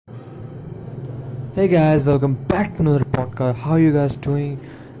Hey guys, welcome back to another podcast. How you guys doing?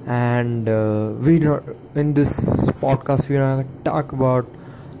 And in this podcast we're gonna talk about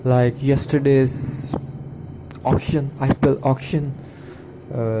like yesterday's auction, IPL auction.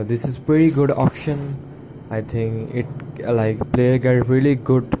 This is pretty good auction. I think it like player get really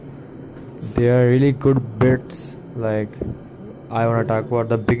good. They are really good bids. Like I wanna talk about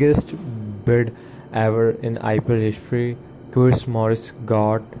the biggest bid ever in IPL history. Chris Morris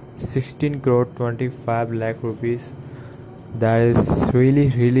got 16 crore 25 lakh rupees. That is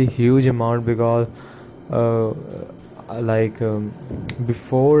really huge amount because uh, like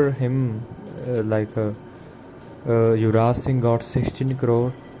before him Yuvraj Singh got 16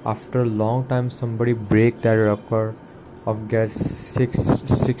 crore. After a long time somebody break that record of get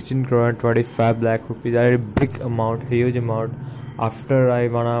 16 crore and 25 lakh rupees. That is a big amount, huge amount. After I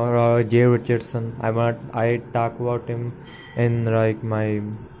wanna Jay Richardson, I talk about him in like my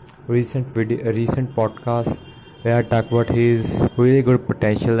recent podcast where I talk about his really good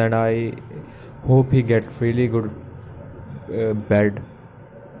potential, and I hope he get bed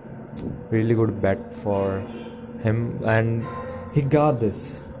really good bet for him, and he got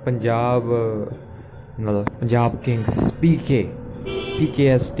this Punjab Kings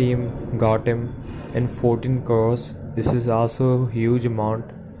PKS team got him in 14 crores. This is also a huge amount,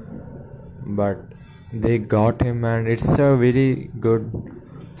 but they got him, and it's a very good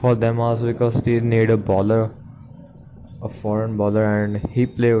for them also because they need a bowler, a foreign bowler, and he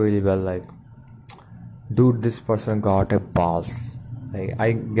played really well. Like, dude, this person got a balls. Like,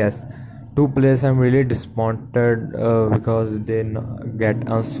 I guess two players I'm really disappointed because they get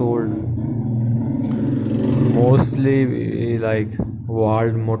unsold. Mostly like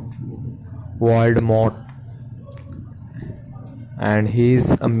Waldmort, and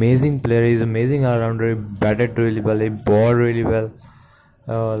he's amazing player. He's amazing all rounder. He batted really well. He bowled really well.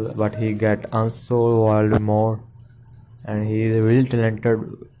 But he get unsold Waldmort, and he is a really talented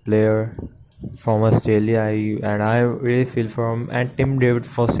player from Australia. I really feel for him. And Tim David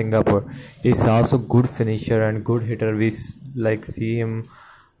for Singapore. He's also good finisher and good hitter. We like see him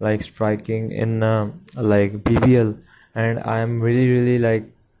like striking in like BBL, and I'm really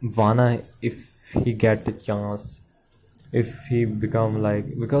like wanna if he get a chance, if he become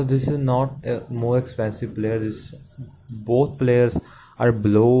like, because this is not a more expensive player. This both players are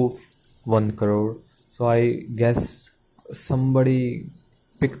below 1 crore, so I guess somebody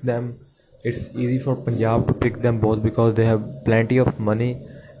pick them. It's easy for Punjab to pick them both because they have plenty of money,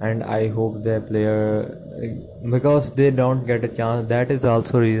 and I hope their player, because they don't get a chance. That is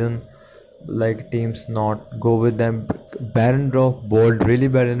also reason like teams not go with them. Barendorf bowled really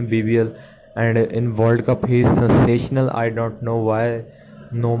bad in BBL, and in World Cup he's sensational. I don't know why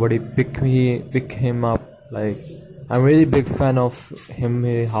nobody pick him up. Like, I'm really big fan of him,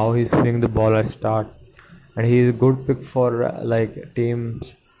 how he swing the ball at start, and he is a good pick for like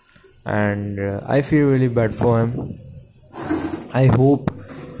teams, and I feel really bad for him. I hope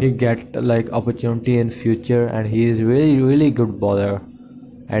he get like opportunity in future, and he is really good bowler.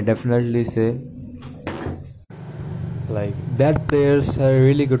 I definitely say like that players have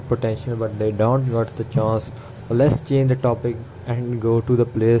really good potential, but they don't got the chance. So let's change the topic and go to the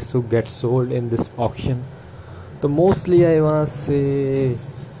players who get sold in this auction. The mostly I wanna say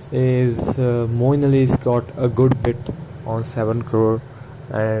is Moin Ali's got a good bit on 7 crore,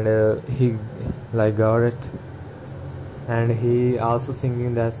 and he like got it, and he also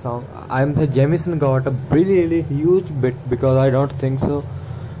singing that song. I'm the Jamison got a really huge bit because I don't think so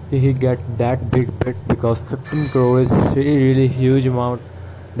he get that big bit, because 15 crore is really huge amount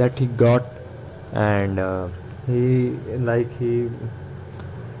that he got, and he like he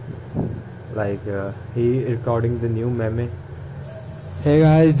he recording the new meme. Hey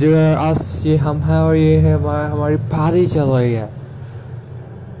guys, जो आज ये हम हैं और ये है हमारी पारी चल रही है,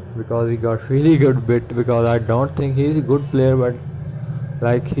 because he got really good bit, because I don't think he's a good player, but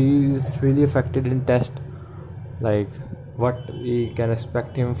like he's really affected in test. Like, what we can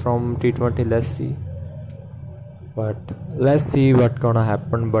expect him from T20, let's see. But let's see what gonna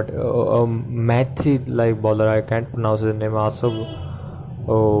happen. But Matthew like bowler, I can't pronounce his name, also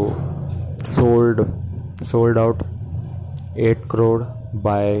sold out 8 crore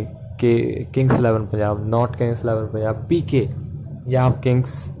by Kings 11 Punjab, not Kings 11 Punjab, PK. Yeah,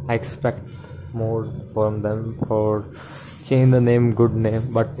 Kings. I expect more from them for change the name, good name,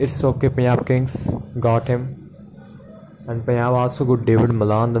 but it's okay. Punjab Kings got him, and Punjab also got David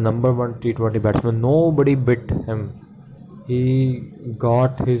Malan, the number 1 T20 batsman. Nobody bit him. He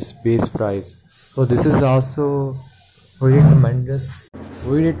got his base price. So this is also really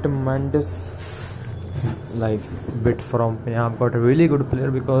tremendous like bit from Punjab. Got a really good player,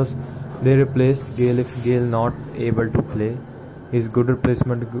 because they replaced Gale if Gale not able to play. He's good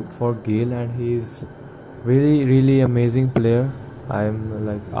replacement for Gale, and he's really amazing player. I'm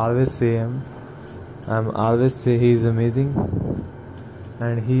like always say him. I'm always say he's amazing,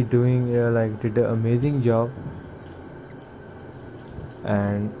 and he doing did an amazing job,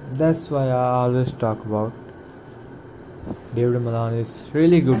 and that's why I always talk about David Malan is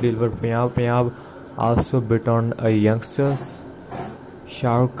really good deal for Punjab also bit on a youngsters,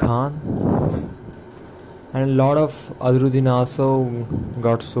 Shah Rukh Khan, and a lot of Azharuddin also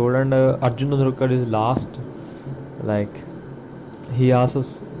got sold, and Arjun Tendulkar is last. Like he also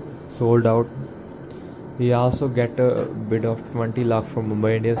sold out. He also get a bid of 20 lakh from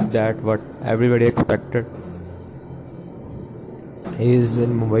Mumbai Indians. That what everybody expected. He is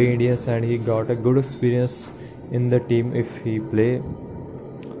in Mumbai Indians and he got a good experience in the team if he play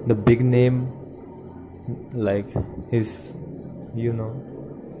the big name like his,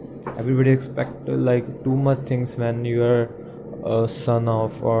 everybody expect like too much things when you are a son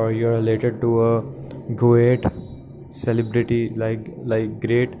of or you're related to a great celebrity like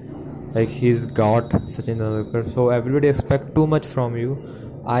great like he's got Sachin Tendulkar, so everybody expect too much from you.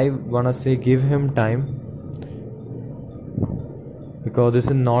 I wanna say give him time, because this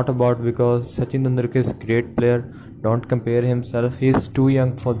is not about because Sachin Tendulkar is a great player. Don't compare himself. He's too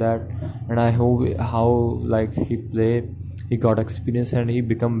young for that, and I hope how like he play, he got experience and he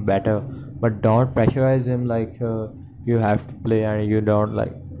become better. But don't pressurize him like you have to play and you don't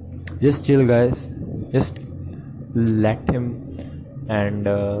like. Just chill, guys. Just let him and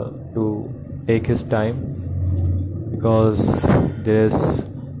to take his time, because there is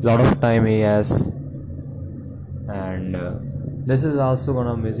lot of time he has, and this is also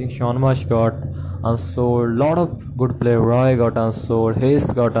gonna amazing. Sean Marsh got unsold. Lot of good player. Roy got unsold. Hayes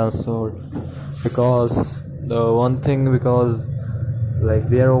got unsold, because the one thing because like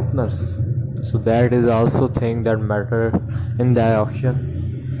they are openers, so that is also thing that matter in that auction.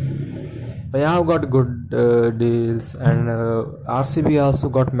 Punjab got good deals, and RCB also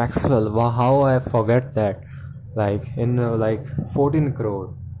got Maxwell. Wow, how I forget that? Like in 14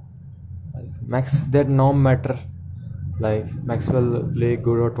 crore. Max that no matter. Like Maxwell play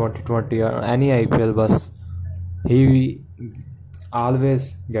good or 2020 or any IPL, but he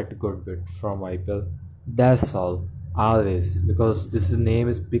always get good bit from IPL. That's all. Always, because this name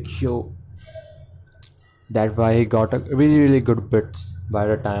is Big Show. That's why he got a really good bits by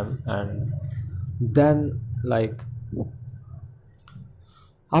the time, and then like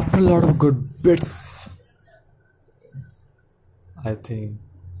after a lot of good bits, I think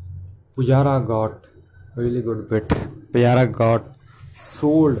Pujara got really good bit. Pujara got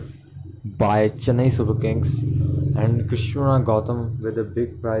sold by Chennai Super Kings, and Krishna Gautam with a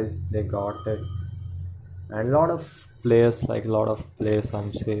big price they got it, and a lot of players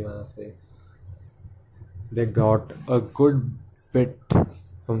I'm say when I say they got a good bit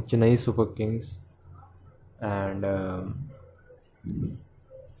from Chennai Super Kings, and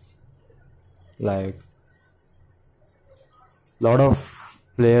like lot of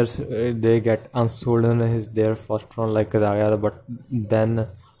players they get unsold in his their first round like Kadariya, but then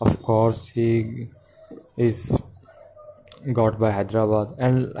of course he is got by Hyderabad,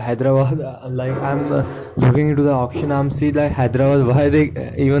 and Hyderabad like I'm looking into the auction, I'm see like Hyderabad why they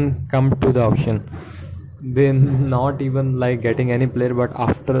even come to the auction. They not even like getting any player, but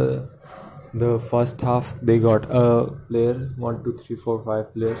after the first half they got a player, 1 2 3 4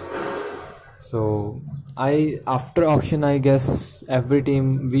 5 players. So I after auction I guess every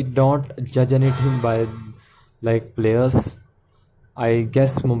team we don't judge any team by like players. I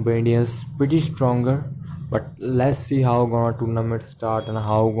guess Mumbai Indians pretty stronger, but let's see how gonna tournament start and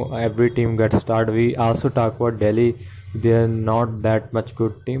how every team gets started. We also talk about Delhi. They're not that much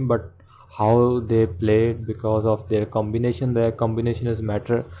good team, but how they played because of their combination. Their combination is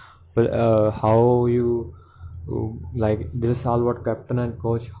matter. But how you like this all what captain and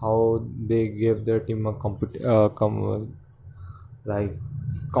coach how they give their team a like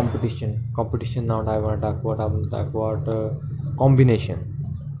competition. Not I want to talk about. I want to talk about combination.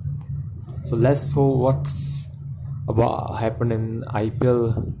 So let's show what's about happened in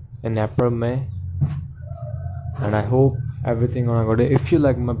IPL in April May, and I hope everything gonna go. If you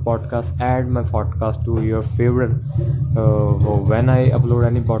like my podcast, add my podcast to your favorite. When I upload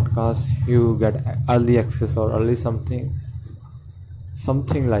any podcast, you get early access or early something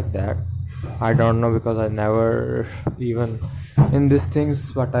like that. I don't know because I never even in these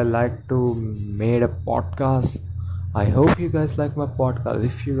things, but I like to made a podcast. I hope you guys like my podcast.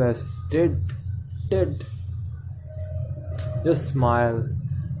 If you guys did just smile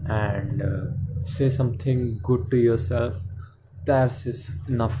and say something good to yourself. that's is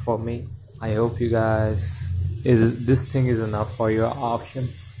enough for me. I hope you guys is this thing is enough for your option.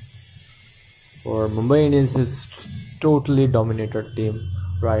 For Mumbai Indians is totally dominated team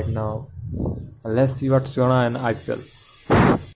right now. Let's see what's gonna in IPL.